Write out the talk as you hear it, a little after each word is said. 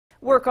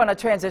Work on a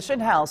transition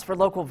house for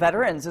local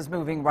veterans is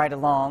moving right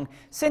along.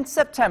 Since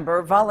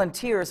September,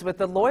 volunteers with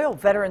the Loyal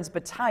Veterans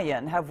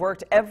Battalion have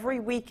worked every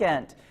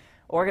weekend.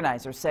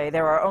 Organizers say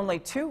there are only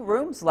 2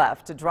 rooms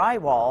left to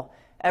drywall.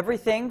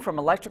 Everything from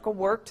electrical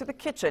work to the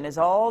kitchen is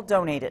all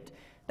donated.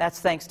 That's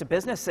thanks to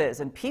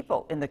businesses and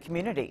people in the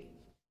community.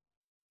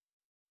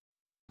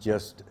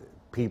 Just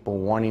people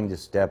wanting to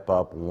step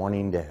up,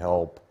 wanting to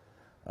help.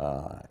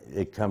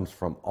 It comes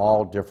from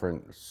all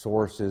different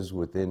sources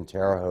within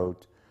Terre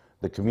Haute.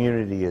 The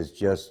community has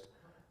just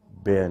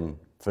been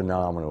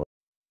phenomenal.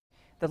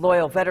 The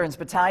Loyal Veterans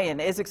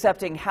Battalion is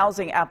accepting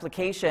housing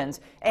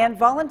applications, and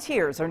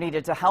volunteers are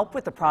needed to help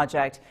with the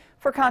project.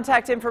 For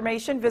contact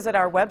information, visit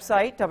our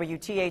website,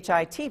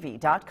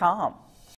 WTHI-TV.com.